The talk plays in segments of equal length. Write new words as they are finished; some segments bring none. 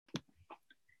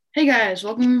Hey guys,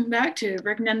 welcome back to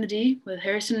Breaking Down the D with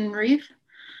Harrison and Reeve.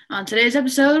 On today's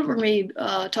episode, we're going to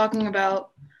be talking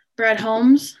about Brad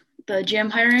Holmes, the GM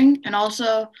hiring, and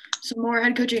also some more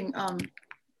head coaching,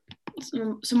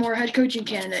 some more head coaching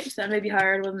candidates that may be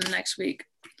hired within the next week.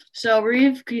 So,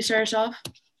 Reeve, could you start us off?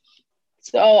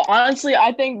 So honestly,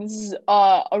 I think this is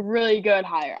a really good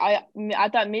hire. I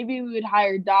thought maybe we would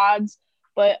hire Dodds,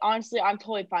 but honestly, I'm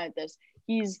totally fine with this.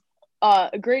 He's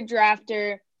a great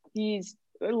drafter. He's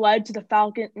led to the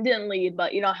Falcons, didn't lead,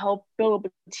 but helped build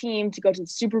up a team to go to the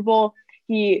Super Bowl.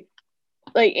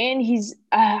 And he's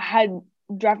had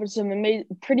drafted some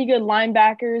pretty good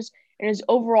linebackers, and his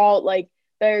overall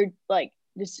they're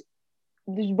just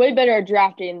way better at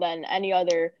drafting than any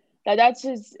other. That's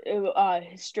his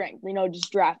strength,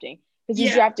 just drafting. Because he's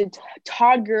Yeah, drafted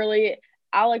Todd Gurley,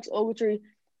 Alex Ogletree.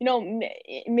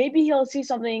 Maybe he'll see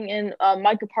something in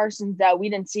Micah Parsons that we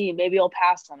didn't see. Maybe he'll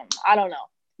pass on him. I don't know,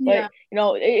 but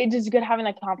yeah, it's just good having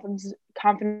that confidence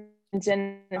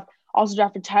in. Also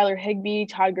drafted Tyler Higbee,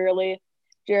 Todd Gurley,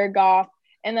 Jared Goff,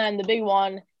 and then the big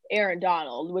one, Aaron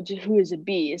Donald, who is a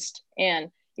beast, and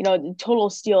the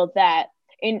total steal at that.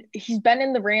 And he's been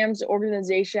in the Rams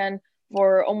organization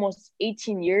for almost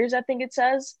 18 years, I think it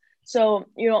says. So,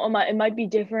 it might be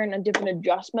different, a different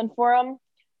adjustment for him.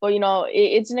 But,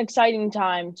 it's an exciting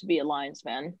time to be a Lions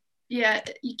fan. yeah.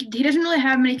 He doesn't really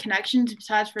have many connections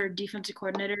besides for defensive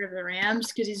coordinator of the Rams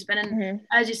because he's been in, Mm-hmm.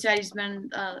 as you said, he's been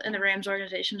in the Rams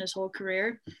organization his whole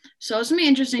career. So it's gonna be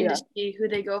interesting to Yeah. see who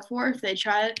they go for if they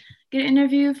try to get an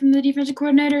interview from the defensive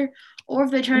coordinator or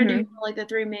if they try to do Mm-hmm. like the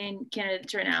three main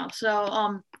candidates right now.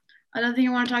 So another thing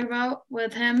I want to talk about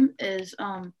with him is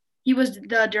he was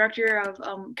the director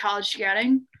of college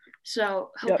scouting,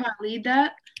 so he'll Yep. probably lead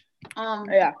that. Um,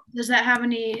 Yeah. does that have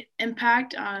any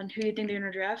impact on who you think they're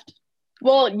gonna draft?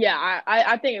 Well, yeah,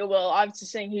 I think it will. I was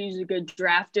just saying he's a good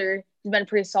drafter. He's been a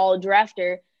pretty solid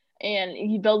drafter, and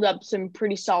he built up some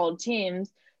pretty solid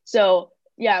teams. So,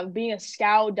 yeah, being a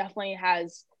scout definitely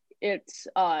has its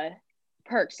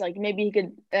perks. Like maybe he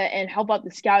could and help out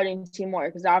the scouting team more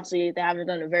because obviously they haven't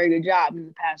done a very good job in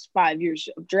the past 5 years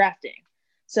of drafting.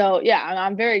 So, yeah,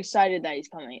 I'm very excited that he's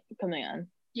coming on.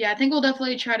 Yeah, I think we'll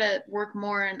definitely try to work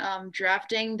more in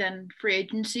drafting than free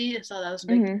agency. So that was a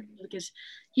big thing Mm-hmm. because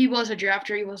he was a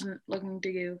drafter. He wasn't looking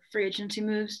to do free agency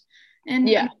moves. And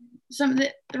I Yeah, mean, some of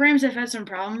the Rams have had some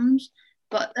problems,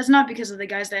 but that's not because of the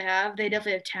guys they have. They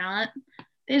definitely have talent.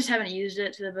 They just haven't used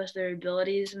it to the best of their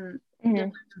abilities, and mm-hmm.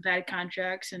 definitely some bad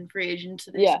contracts and free agents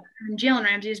that they. Yeah, And Jalen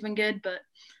Ramsey has been good, but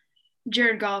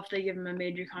Jared Goff they give him a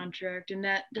major contract, and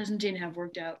that doesn't seem to have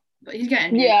worked out. But he's got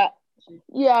injured. yeah.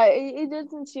 Yeah, it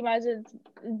doesn't seem as it's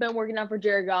been working out for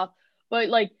Jared Goff, but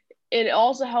it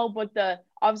also helped with the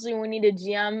obviously we need a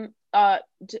GM a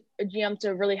GM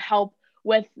to really help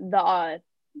with the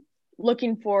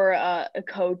looking for a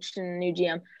coach and a new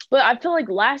GM. But I feel like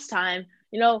last time,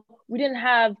 we didn't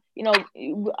have,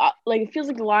 like it feels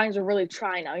like the Lions are really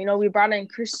trying now. We brought in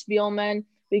Chris Spielman,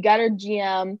 we got our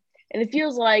GM, and it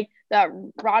feels like that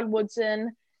Rod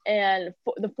Woodson and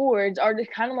the forwards are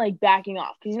just kind of like backing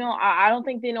off because I don't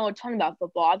think they know a ton about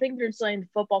football. I think they're just letting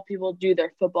football people do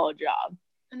their football job.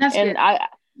 And that's good. And I,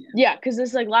 Yeah. yeah, because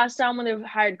it's like last time when they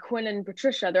hired Quinn and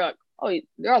Patricia, they're like, oh,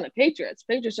 they're on the Patriots.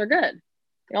 Patriots are good.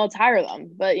 Let's hire them.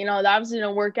 But that obviously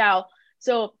didn't work out.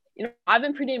 So I've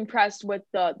been pretty impressed with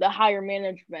the higher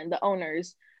management, the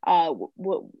owners,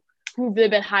 who they've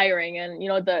been hiring, and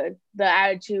the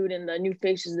attitude and the new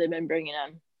faces they've been bringing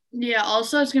in. Yeah.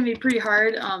 Also, it's gonna be pretty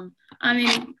hard. I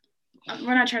mean,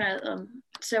 we're not trying to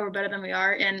say we're better than we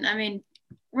are, and I mean,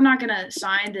 we're not gonna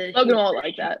sign the Logan huge. won't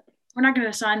like that. We're not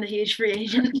gonna sign the huge free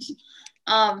agents.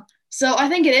 So I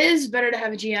think it is better to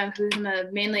have a GM who's gonna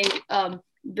mainly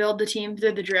build the team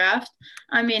through the draft.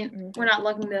 I mean, Mm-hmm. we're not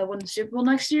looking to win the Super Bowl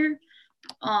next year.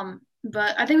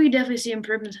 But I think we definitely see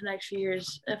improvements in the next few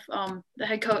years if the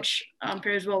head coach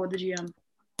pairs well with the GM.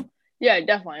 Yeah,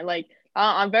 definitely.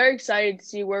 I'm very excited to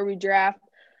see where we draft.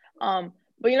 But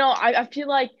I feel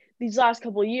like these last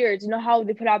couple of years, how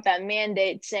they put out that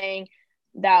mandate saying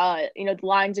that the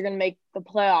Lions are going to make the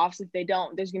playoffs. If they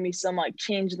don't, there's going to be some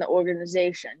change in the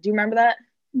organization. Do you remember that?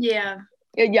 Yeah,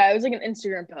 Yeah, it was like an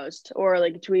Instagram post or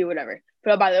like a tweet, or whatever,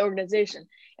 put out by the organization,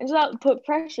 and so that put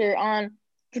pressure on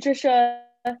Patricia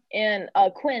and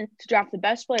Quinn to draft the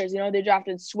best players. They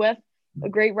drafted Swift, a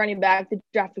great running back. They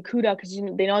drafted Kuda because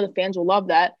they know the fans will love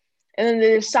that, and then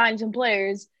they just signed some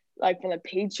players like from the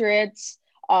Patriots,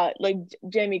 like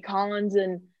Jamie Collins,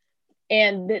 and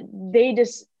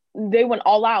they went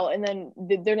all out, and then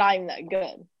they're not even that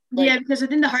good. yeah. Like, Because I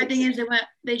think the hard thing it's, is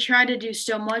they tried to do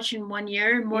so much in one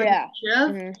year more than yeah. they should have,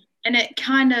 Mm-hmm. and it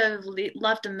kind of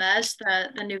left a mess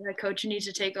that the new head coach needs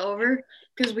to take over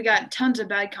because we got tons of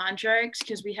bad contracts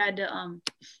because we had to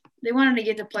they wanted to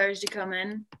get the players to come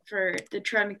in to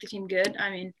try to make the team good.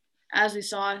 I mean, as we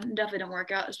saw, it definitely didn't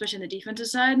work out, especially on the defensive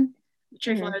side.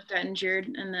 Trey Flowers got injured,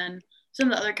 and then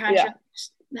some of the other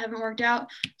contracts haven't worked out.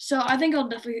 So I think it'll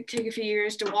definitely take a few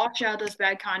years to wash out those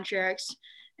bad contracts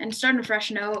and start to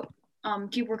freshen out.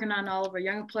 Keep working on all of our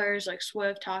younger players like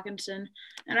Swift, Hawkinson,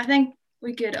 and I think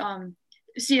we could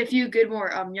see a few good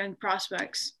more young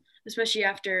prospects, especially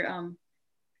after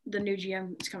the new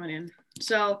GM is coming in.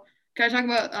 So can I talk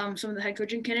about some of the head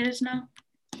coaching candidates now?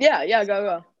 Yeah,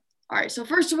 go. All right, so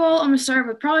first of all, I'm going to start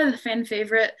with probably the fan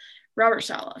favorite, Robert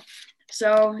Saleh.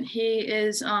 So he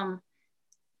is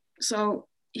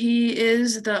he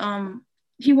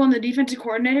won the defensive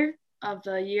coordinator of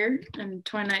the year in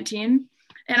 2019.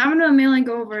 And I'm going to mainly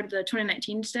go over the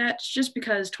 2019 stats just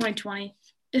because 2020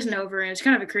 isn't over and it's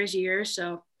kind of a crazy year.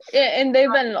 So and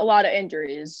they've been a lot of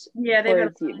injuries. Yeah, they've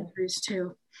had a lot of injuries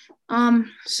too.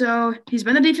 So he's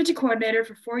been the defensive coordinator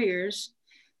for 4 years,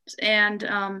 and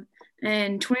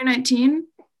in 2019,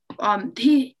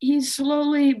 he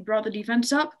slowly brought the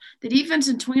defense up. The defense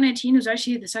in 2019 was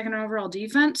actually the second overall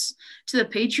defense to the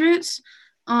Patriots.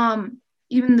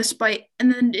 Even despite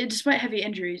heavy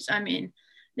injuries. I mean,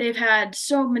 they've had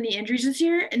so many injuries this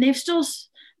year, and they've still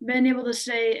been able to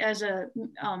stay as a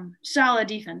solid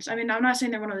defense. I mean, I'm not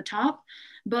saying they're one of the top,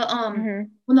 but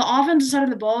when the offensive side of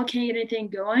the ball can't get anything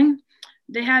going,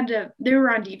 they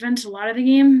were on defense a lot of the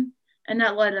game, and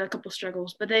that led to a couple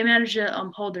struggles. But they managed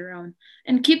to hold their own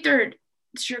and keep their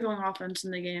struggling offense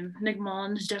in the game. Nick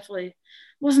Mullins definitely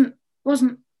wasn't.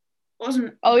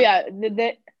 Oh yeah,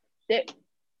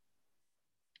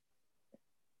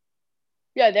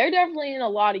 they're definitely in a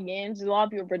lot of games. A lot of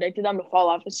people predicted them to fall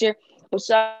off this year.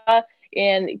 Bosa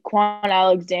and Quan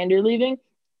Alexander leaving.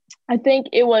 I think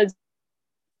it was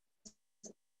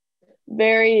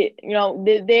very,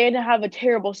 they didn't have a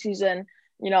terrible season,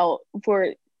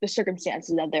 for the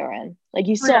circumstances that they were in. Like,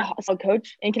 he's still a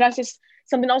coach. And can I say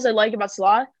something else I like about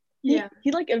Saleh?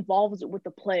 He like involves with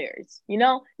the players,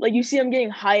 like you see him getting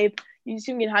hype. You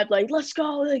see him getting hype, like, let's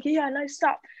go, like, yeah, nice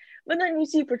stop. But then you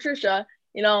see Patricia,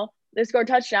 they score a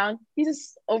touchdown. He's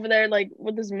just over there, like,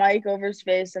 with his mic over his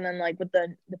face, and then, like, with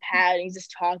the pad, and he's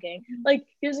just talking. Like,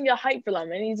 he doesn't get hype for them,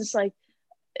 and he's just, like,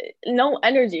 no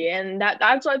energy. And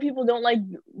that's why people don't like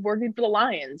working for the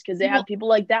Lions, because they have people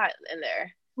like that in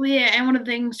there. Well, yeah, and one of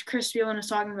the things Chris Phelan is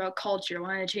talking about culture,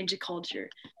 wanting to change the culture.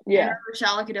 Yeah. And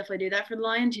Saleh could definitely do that for the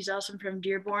Lions. He's also from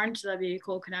Dearborn, so that'd be a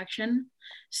cool connection.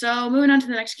 So moving on to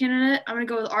the next candidate, I'm going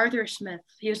to go with Arthur Smith.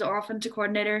 He was the offensive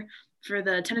coordinator for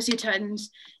the Tennessee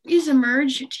Titans. He's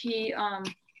emerged. He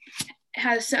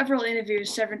has several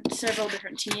interviews, several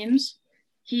different teams.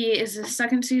 He is his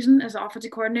second season as the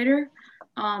offensive coordinator.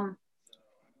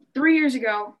 3 years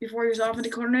ago, before he was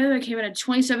offensive coordinator, they came in at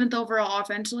 27th overall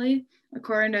offensively,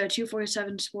 according to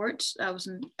 247 Sports. That was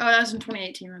in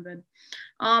 2018, my bad.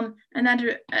 And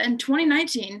then in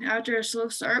 2019, after a slow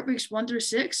start, weeks 1 through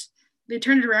 6, they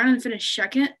turned it around and finished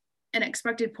second in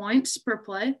expected points per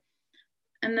play.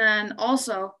 And then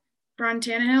also, Brian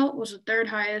Tannehill was the third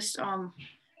highest ranked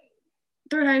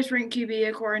QB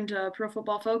according to Pro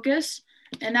Football Focus,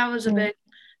 and that was a big.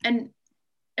 And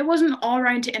it wasn't all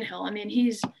Ryan Tannehill. I mean,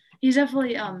 he's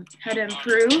definitely had to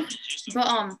improve,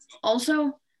 but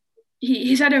also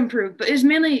he's had to improve. But it's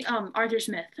mainly Arthur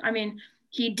Smith. I mean,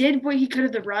 he did what he could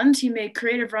of the runs. He made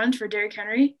creative runs for Derrick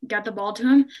Henry, got the ball to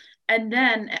him, and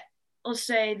then let's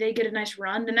say they get a nice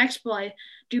run. The next play,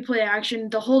 do play action.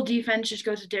 The whole defense just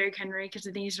goes to Derrick Henry because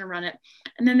they think he's gonna run it,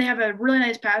 and then they have a really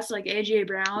nice pass like AJ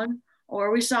Brown, or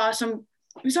we saw some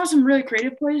really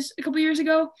creative plays a couple years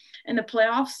ago in the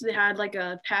playoffs. They had like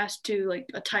a pass to like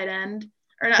a tight end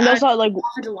or an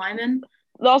offensive lineman.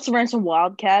 They also ran some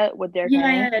Wildcat with Derrick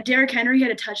Henry. Yeah, Derrick Henry had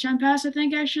a touchdown pass, I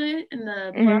think, actually, in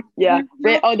the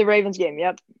the Ravens game,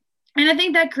 yep. And I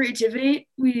think that creativity,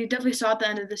 we definitely saw at the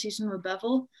end of the season with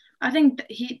Bevell. I think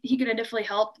he could definitely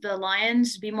help the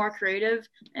Lions be more creative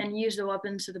and use the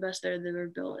weapons to the best of their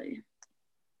ability.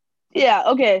 Yeah,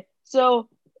 okay. So,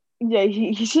 yeah,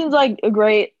 he seems like a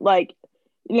great, like,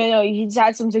 he's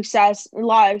had a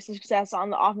lot of success on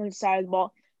the offensive side of the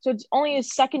ball. So it's only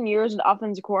his second year as an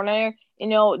offensive coordinator.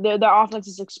 Their offense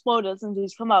has exploded since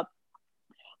he's come up.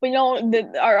 But,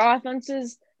 our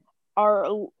offenses are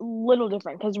a little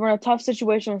different because we're in a tough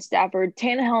situation with Stafford.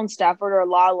 Tannehill and Stafford are a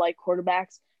lot like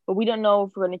quarterbacks, but we don't know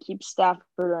if we're going to keep Stafford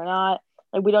or not.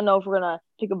 Like, we don't know if we're going to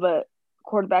pick up a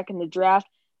quarterback in the draft.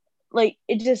 Like,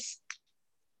 it just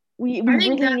we really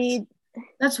need.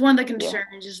 That's one of the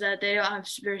concerns is that they don't have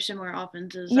very similar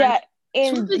offenses. Yeah,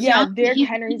 And Swift is yeah, young. Derrick He's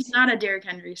Henry's not a Derrick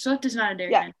Henry. Swift is not a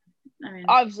Derrick yeah, Henry. I mean,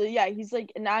 obviously, yeah, he's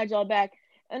like an agile back.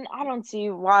 And I don't see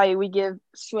why we give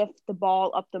Swift the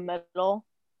ball up the middle.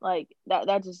 Like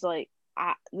that's just like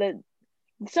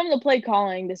some of the play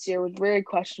calling this year was very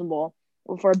questionable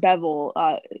before Bevel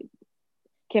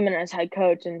came in as head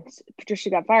coach and Patricia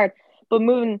got fired. But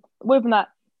moving away from that,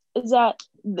 is that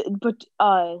but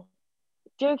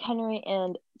Derrick Henry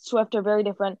and Swift are very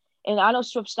different. And I know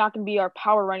Swift's not going to be our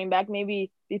power running back.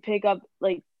 Maybe we pick up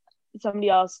like somebody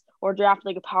else or draft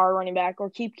like a power running back or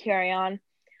keep carry on.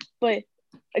 But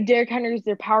Derrick Henry is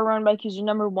their power running back. He's your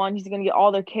number one. He's going to get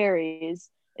all their carries.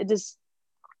 It just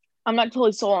I'm not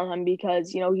totally sold on him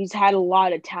because, he's had a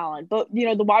lot of talent. But,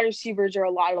 the wide receivers are a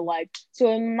lot alike.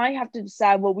 So we might have to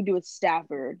decide what we do with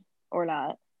Stafford or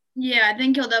not. yeah, I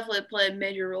think he'll definitely play a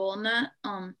major role in that.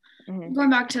 Going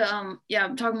back to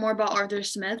talking more about Arthur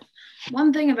Smith.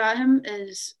 One thing about him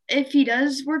is if he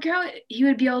does work out, he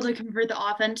would be able to convert the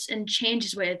offense and change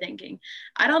his way of thinking.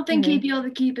 I don't think he'd be able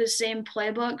to keep his same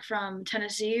playbook from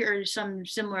Tennessee or some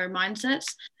similar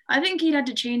mindsets. I think he'd have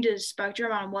to change his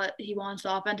spectrum on what he wants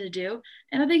the offense to do,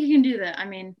 and I think he can do that. I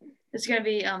mean, it's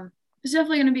definitely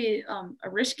gonna be a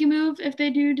risky move if they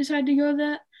do decide to go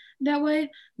that way,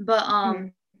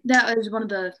 but that is one of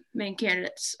the main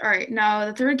candidates. All right, now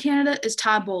the third candidate is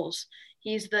Todd Bowles.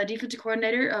 He's the defensive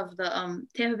coordinator of the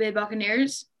Tampa Bay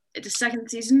Buccaneers. It's his second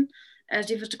season as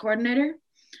defensive coordinator.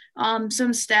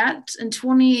 Some stats in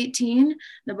 2018,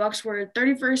 the Bucs were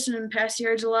 31st in pass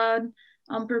yards allowed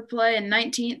per play and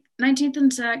 19th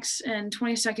in sacks and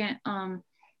 22nd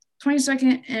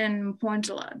in points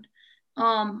allowed.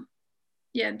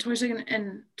 22nd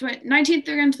and 19th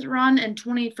against the run and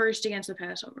 21st against the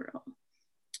pass overall.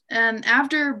 And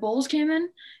after Bowles came in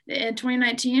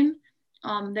 2019,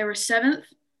 they were 7th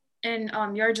in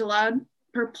yards allowed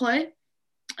per play,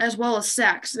 as well as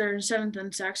sacks. They're 7th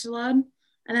in sacks allowed.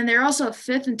 And then they're also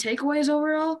 5th in takeaways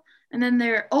overall. And then they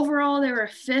were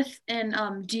 5th in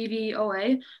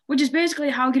DVOA, which is basically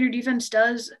how good your defense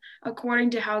does according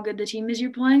to how good the team is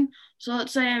you're playing. So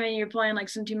let's say, you're playing like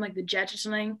some team like the Jets or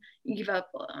something, you give up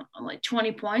like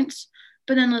 20 points.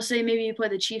 But then let's say maybe you play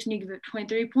the Chiefs and you give up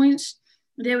 23 points.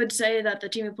 They would say that the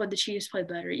team who played the Chiefs played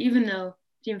better, even though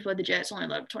the team who played the Jets only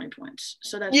allowed 20 points.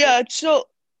 So that's so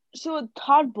with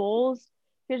Todd Bowles,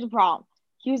 here's the problem.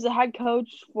 He was the head coach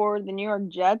for the New York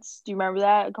Jets. Do you remember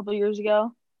that a couple of years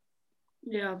ago?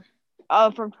 Yeah.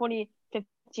 From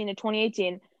 2015 to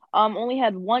 2018. Only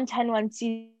had one 10-win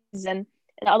season, and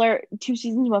the other 2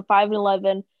 seasons went 5-11,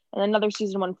 and another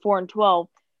season went 4-12.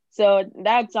 So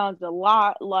that sounds a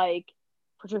lot like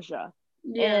Patricia.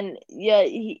 Yeah. And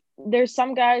there's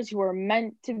some guys who are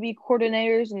meant to be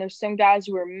coordinators, and there's some guys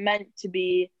who are meant to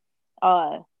be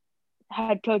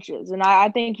head coaches. And I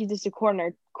think he's just a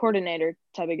coordinator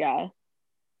type of guy.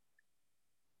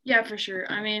 Yeah, for sure.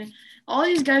 All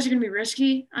these guys are going to be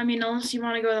risky. Unless you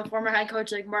want to go with a former head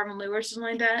coach like Marvin Lewis or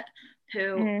something like that,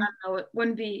 who, I don't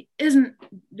know, isn't a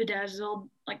bedazzled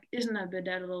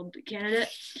candidate.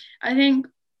 I think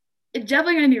it's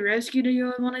definitely going to be risky to go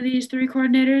with one of these 3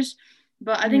 coordinators.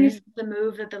 But I think it's the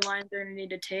move that the Lions are going to need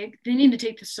to take. They need to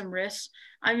take some risks.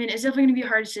 It's definitely going to be a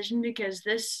hard decision because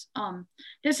this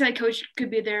head coach could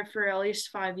be there for at least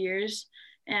 5 years.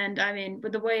 And,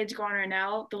 with the way it's going right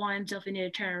now, the Lions definitely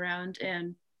need to turn around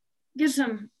and get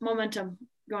some momentum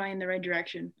going in the right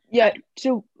direction. Yeah.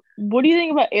 So what do you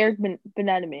think about Eric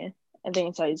Bieniemy? I think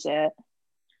that's how you say it.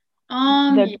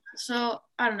 So,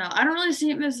 I don't know. I don't really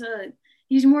see him as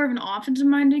he's more of an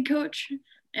offensive-minded coach.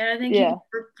 And I think he could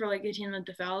work for like a team like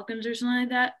the Falcons or something like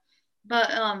that. But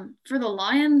for the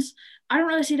Lions, I don't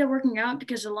really see that working out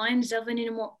because the Lions definitely need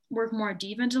to work more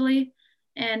defensively.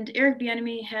 And Eric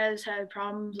Bieniemy has had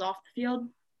problems off the field.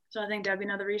 So I think that'd be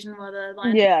another reason why the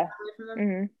Lions away from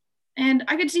them. And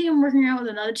I could see him working out with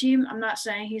another team. I'm not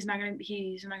saying he's not gonna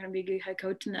be a good head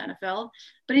coach in the NFL,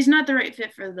 but he's not the right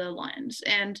fit for the Lions.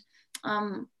 And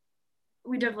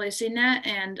we definitely seen that.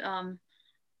 And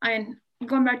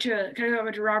going back to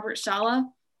Robert Saleh,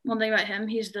 one thing about him,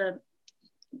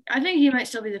 I think he might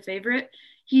still be the favorite.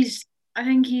 I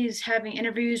think he's having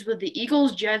interviews with the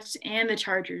Eagles, Jets, and the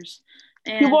Chargers.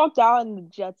 And he walked out in the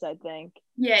Jets, I think.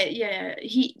 Yeah.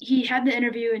 He had the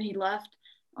interview and he left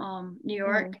New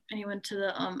York and he went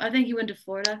to I think he went to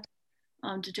Florida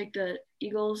to take the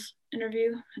Eagles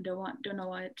interview. I don't know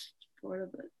why it's Florida,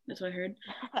 but that's what I heard.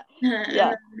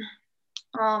 Yeah.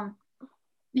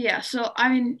 Yeah, so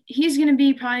he's gonna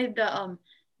be probably the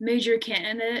major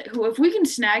candidate who, if we can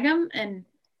snag him and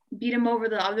beat him over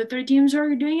the other 3 teams who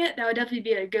are doing it, that would definitely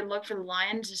be a good look for the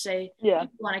Lions to say, you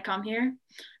want to come here.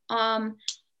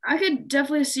 I could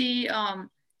definitely see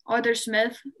Arthur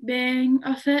Smith being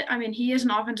a fit. I mean, he is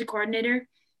an offensive coordinator.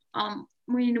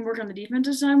 We need to work on the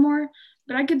defensive side more,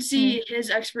 but I could see his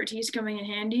expertise coming in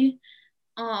handy.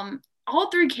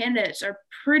 All three candidates are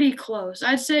pretty close.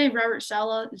 I'd say Robert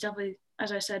Saleh is definitely,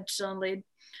 as I said, still in lead.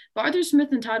 But Arthur Smith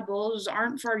and Todd Bowles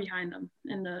aren't far behind them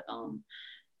in the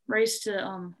race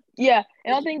to Yeah,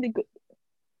 and I think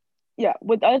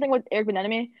with the other thing with Eric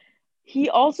Bieniemy, he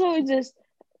also is just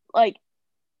like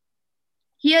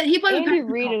he plays Andy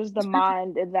Reid is the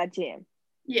mind of that team.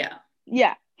 Yeah.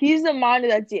 Yeah, he's the mind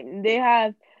of that team. They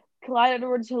have Clyde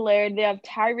Edwards-Helaire, they have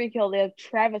Tyreek Hill, they have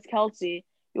Travis Kelce,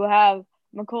 you have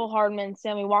Mecole Hardman,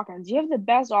 Sammy Watkins. You have the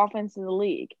best offense in the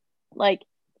league. Like,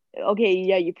 okay,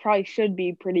 yeah, you probably should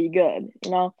be pretty good.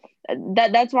 You know,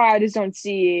 that's why I just don't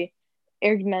see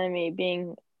Eric Bieniemy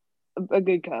being a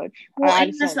good coach. Well, I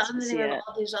and that's the other thing with it.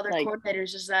 all these other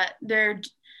coordinators is that their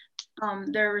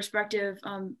respective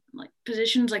like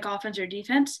positions, like offense or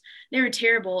defense, they were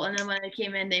terrible, and then when they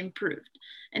came in, they improved,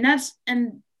 and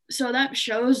so that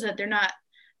shows that they're not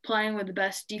playing with the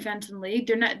best defense in the league.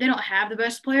 They don't have the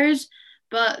best players,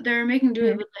 but they're making do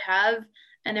with what they have,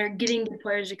 and they're getting good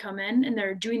players to come in, and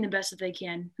they're doing the best that they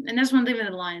can. And that's one thing with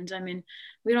the Lions. I mean,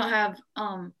 we don't have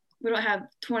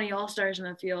 20 all-stars in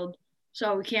the field,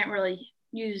 so we can't really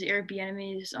use Eric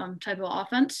Bieniemy's type of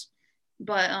offense.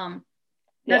 But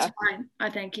that's fine. I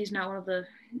think he's not one of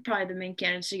probably the main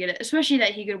candidates to get it, especially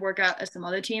that he could work out at some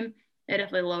other team. It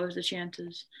definitely lowers the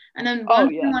chances. And then one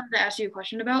thing I wanted to ask you a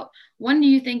question about: when do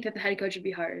you think that the head coach would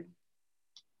be hired?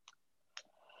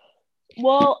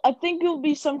 Well, I think it will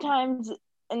be sometimes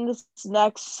in this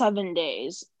next 7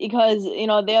 days because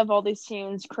they have all these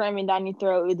teams cramming down your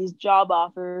throat with these job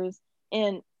offers,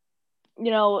 and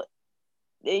you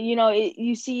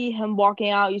see him walking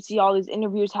out. You see all these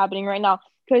interviews happening right now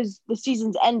because the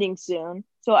season's ending soon,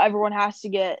 so everyone has to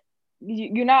get.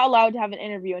 You're not allowed to have an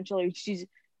interview until your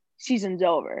season's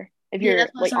over. If you're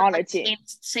like on a team,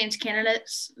 Saints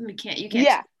candidates, you can't.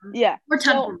 Yeah. Or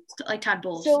Todd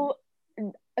Bowles. So,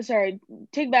 sorry,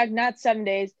 take back not 7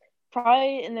 days.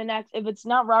 Probably in the next, if it's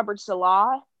not Robert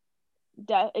Saleh,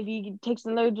 if he takes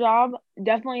another job,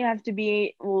 definitely have to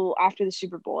be after the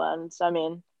Super Bowl ends. I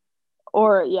mean,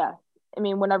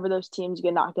 whenever those teams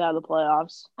get knocked out of the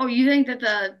playoffs. Oh, you think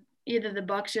that either the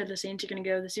Bucs or the Saints are going to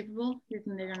go to the Super Bowl? You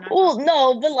think they're not? Well,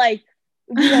 no, but like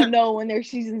we don't know when their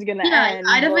season's going to end.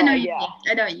 I definitely know you mean.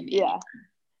 I know you mean.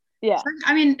 Yeah. So,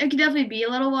 I mean, it could definitely be a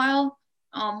little while.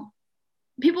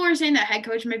 People were saying that head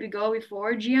coach maybe go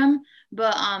before GM,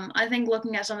 but I think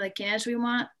looking at some of the candidates we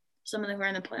want, some of them who are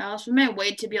in the playoffs, we might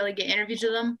wait to be able to get interviews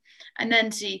with them and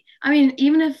then see. I mean,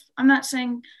 even if I'm not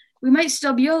saying we might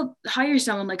still be able to hire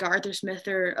someone like Arthur Smith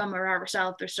or a Robert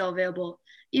Saleh if they're still available,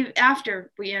 even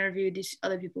after we interview these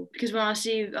other people, because we want to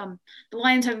see the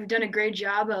Lions have done a great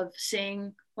job of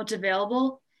seeing what's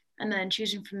available and then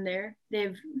choosing from there.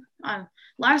 They've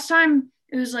last time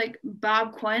it was like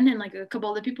Bob Quinn and like a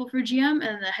couple other people for GM,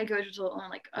 and the head coach was on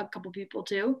like a couple people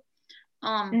too.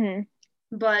 But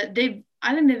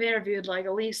I think they've interviewed like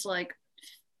at least like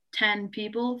 10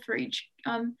 people for each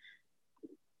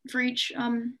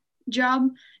job,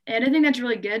 and I think that's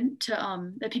really good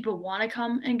to that people want to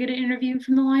come and get an interview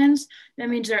from the Lions. That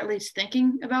means they're at least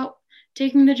thinking about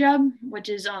taking the job, which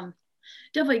is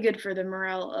definitely good for the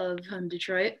morale of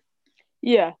Detroit.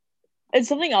 Yeah. And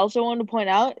something else I wanted to point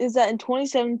out is that in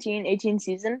 2017-18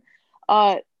 season,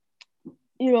 Saleh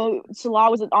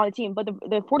was on the team, but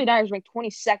the 49ers ranked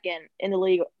 22nd in the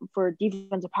league for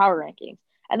defensive power rankings.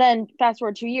 And then fast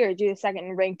forward 2 years, you're the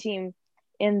second ranked team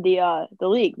in the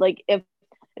league. Like if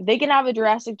they can have a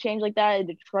drastic change like that in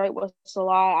Detroit with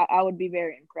Saleh, I would be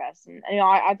very impressed. And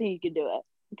I think he could do it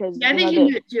because I think he can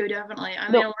do it too, definitely. I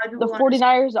mean, a lot of people the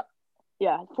 49ers.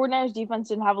 Yeah, 49ers defense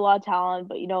didn't have a lot of talent,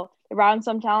 but around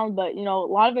some talent, but a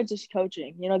lot of it's just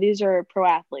coaching. These are pro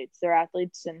athletes. They're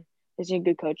athletes, and they need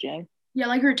good coaching. Yeah,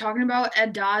 like we were talking about,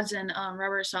 Ed Dodds and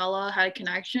Robert Saleh had a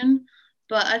connection,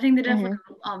 but I think they definitely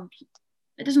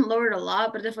it doesn't lower it a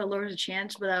lot, but it definitely lowers the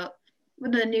chance with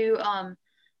the new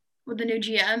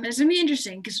GM. It's gonna be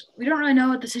interesting because we don't really know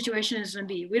what the situation is gonna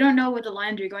be. We don't know what the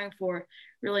Lions are going for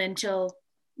really until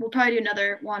we'll probably do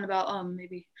another one about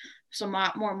maybe some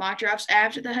more mock drafts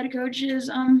after the head coach is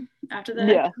head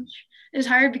coach is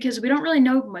hired, because we don't really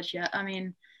know much yet. I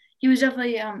mean, he was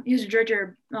definitely he was a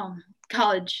director of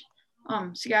college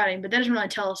scouting, but that doesn't really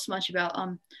tell us much about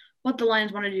what the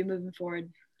Lions want to do moving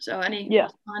forward. So any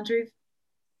comments, Reeve?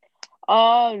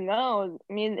 No.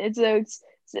 I mean, it's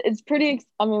pretty.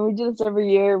 I mean, we do this every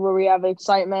year where we have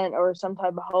excitement or some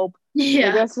type of hope.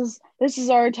 Yeah. Like this is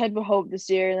our type of hope this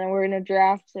year, and then we're gonna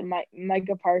draft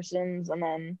Micah Parsons, and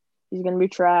then he's gonna be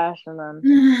trash, and then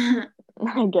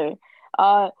Okay.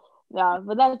 Yeah,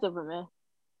 but that's it for me. All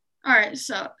right,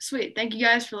 so sweet. Thank you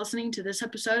guys for listening to this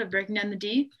episode of Breaking Down the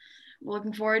D. We're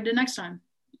looking forward to next time.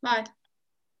 Bye.